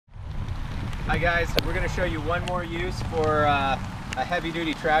Hi guys, we're going to show you one more use for a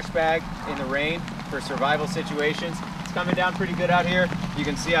heavy-duty trash bag in the rain for survival situations. It's coming down pretty good out here. You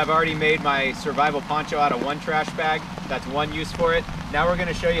can see I've already made my survival poncho out of one trash bag. That's one use for it. Now we're going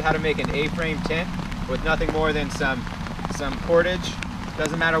to show you how to make an A-frame tent with nothing more than some cordage,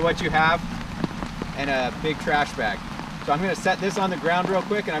 doesn't matter what you have, and a big trash bag. So I'm going to set this on the ground real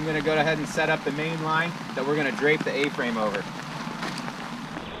quick, and I'm going to go ahead and set up the main line that we're going to drape the A-frame over.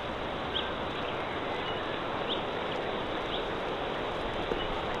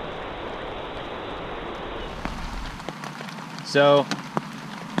 So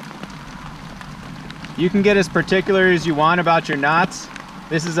you can get as particular as you want about your knots.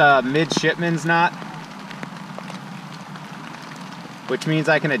 This is a midshipman's knot, which means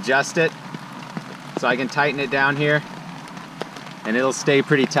I can adjust it. So I can tighten it down here and it'll stay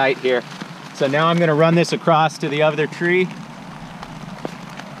pretty tight here. So now I'm gonna run this across to the other tree.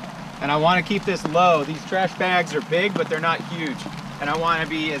 And I wanna keep this low. These trash bags are big, but they're not huge. And I wanna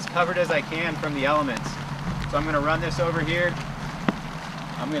be as covered as I can from the elements. So I'm gonna run this over here.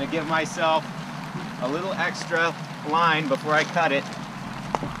 I'm gonna give myself a little extra line before I cut it.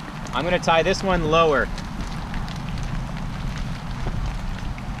 I'm gonna tie this one lower.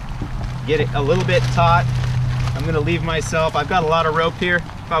 Get it a little bit taut. I'm gonna leave myself, I've got a lot of rope here.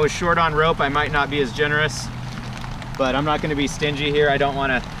 If I was short on rope, I might not be as generous, but I'm not gonna be stingy here. I don't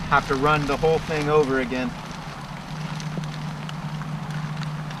wanna have to run the whole thing over again.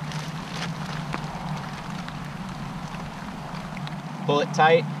 Pull it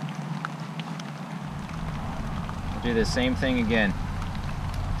tight. Do the same thing again.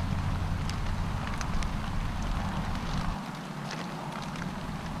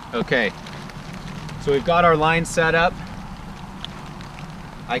 Okay, so we've got our line set up.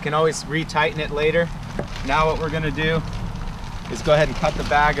 I can always retighten it later. Now what we're gonna do is go ahead and cut the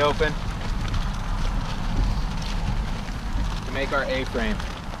bag open to make our A-frame.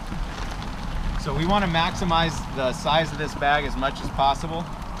 So we want to maximize the size of this bag as much as possible.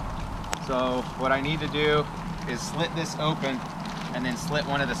 So what I need to do is slit this open and then slit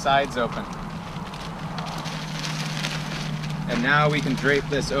one of the sides open. And now we can drape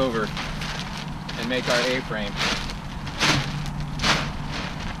this over and make our A-frame.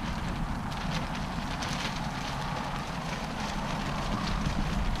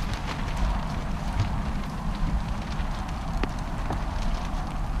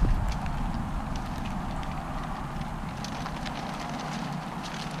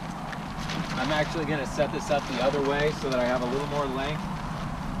 I'm actually going to set this up the other way so that I have a little more length.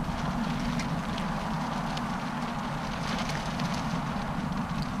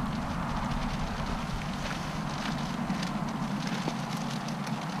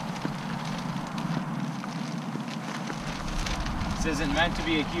 This isn't meant to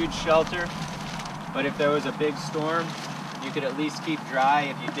be a huge shelter, but if there was a big storm, you could at least keep dry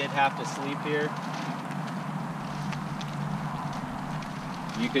if you did have to sleep here.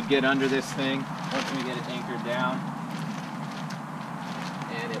 You could get under this thing once we get it anchored down,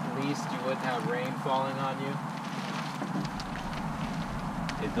 and at least you wouldn't have rain falling on you.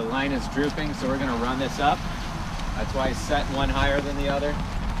 If the line is drooping, so we're going to run this up. That's why I set one higher than the other.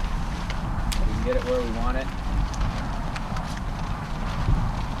 We can get it where we want it.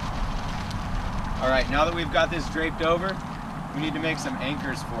 All right, now that we've got this draped over, we need to make some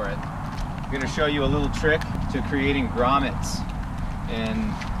anchors for it. I'm going to show you a little trick to creating grommets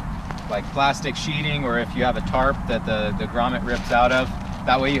in like plastic sheeting, or if you have a tarp that the grommet rips out of.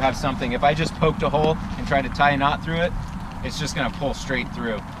 That way you have something. If I just poked a hole and tried to tie a knot through it, it's just going to pull straight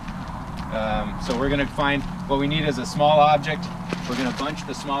through. So we're going to find what we need is a small object. We're going to bunch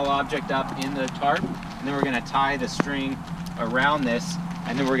the small object up in the tarp, and then we're going to tie the string around this,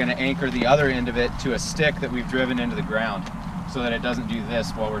 and then we're going to anchor the other end of it to a stick that we've driven into the ground so that it doesn't do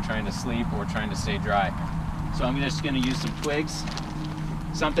this while we're trying to sleep or trying to stay dry. So I'm just going to use some twigs.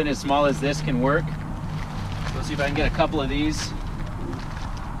 Something as small as this can work. Let's see if I can get a couple of these.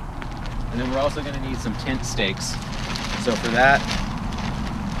 And then we're also going to need some tent stakes. So for that,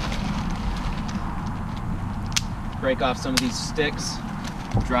 break off some of these sticks,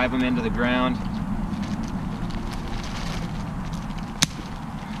 drive them into the ground.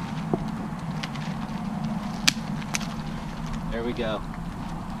 There we go.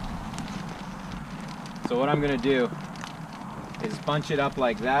 So what I'm going to do is bunch it up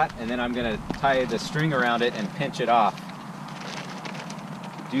like that, and then I'm going to tie the string around it and pinch it off.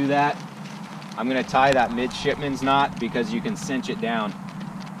 Do that. I'm going to tie that midshipman's knot because you can cinch it down.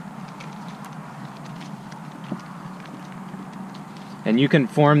 And you can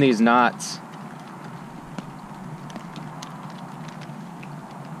form these knots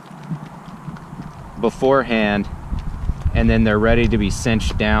beforehand, and then they're ready to be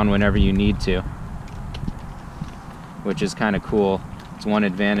cinched down whenever you need to, which is kind of cool. It's one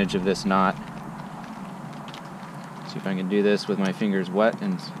advantage of this knot. See if I can do this with my fingers wet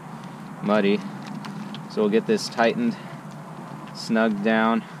and muddy. So we'll get this tightened, snugged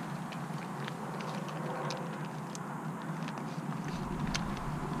down.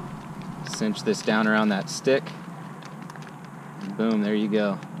 Cinch this down around that stick. And boom, there you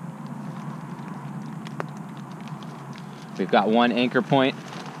go. We've got one anchor point.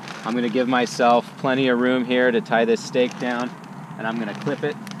 I'm going to give myself plenty of room here to tie this stake down, and I'm going to clip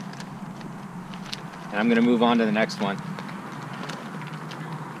it, and I'm going to move on to the next one.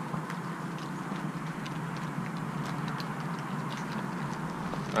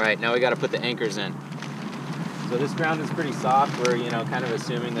 All right, now we got to put the anchors in. So this ground is pretty soft. We're, you know, kind of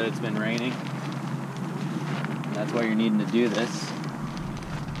assuming that it's been raining. And that's why you're needing to do this.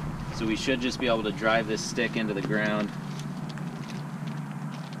 So we should just be able to drive this stick into the ground.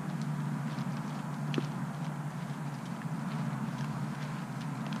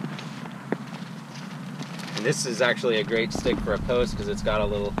 And this is actually a great stick for a post because it's got a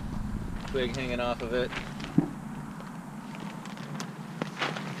little twig hanging off of it.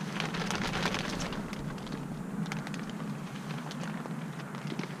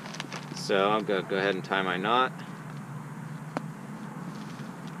 So I'm going to go ahead and tie my knot.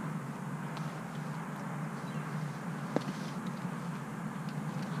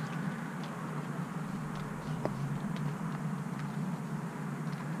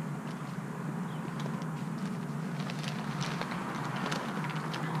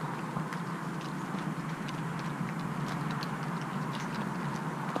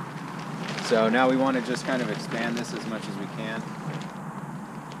 So now we want to just kind of expand this as much as we can.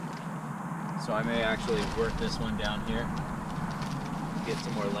 So I may actually work this one down here, get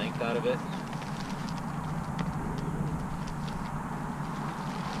some more length out of it.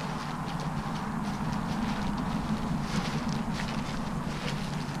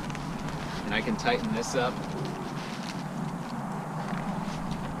 And I can tighten this up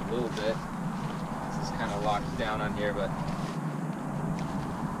a little bit. This is kind of locked down on here, but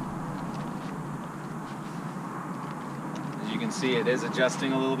as you can see, it is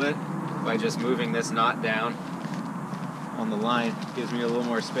adjusting a little bit. By just moving this knot down on the line, gives me a little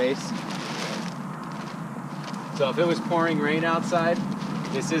more space. So if it was pouring rain outside,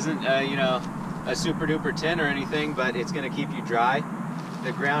 this isn't you know, a super duper tin or anything, but it's going to keep you dry.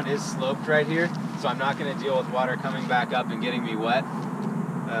 The ground is sloped right here, so I'm not going to deal with water coming back up and getting me wet.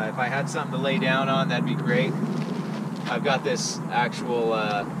 If I had something to lay down on, that'd be great. I've got this actual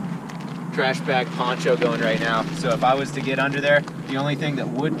trash bag poncho going right now, so if I was to get under there, the only thing that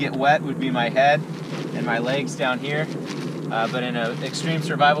would get wet would be my head and my legs down here, but in an extreme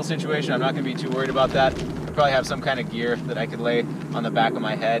survival situation, I'm not going to be too worried about that. I probably have some kind of gear that I could lay on the back of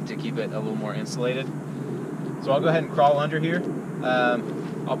my head to keep it a little more insulated. So I'll go ahead and crawl under here.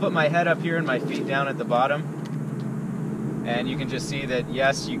 I'll put my head up here and my feet down at the bottom, and you can just see that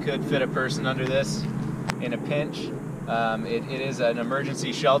yes, you could fit a person under this in a pinch. It is an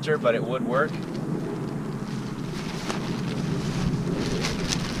emergency shelter, but it would work.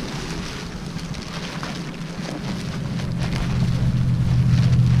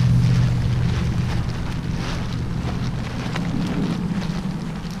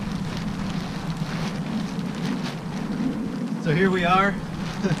 So here we are.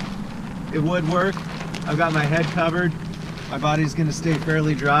 It would work. I've got my head covered. My body's going to stay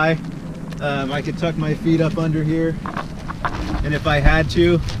fairly dry. I could tuck my feet up under here, and if I had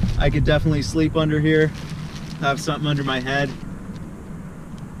to, I could definitely sleep under here, have something under my head,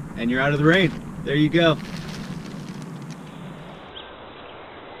 and you're out of the rain. There you go.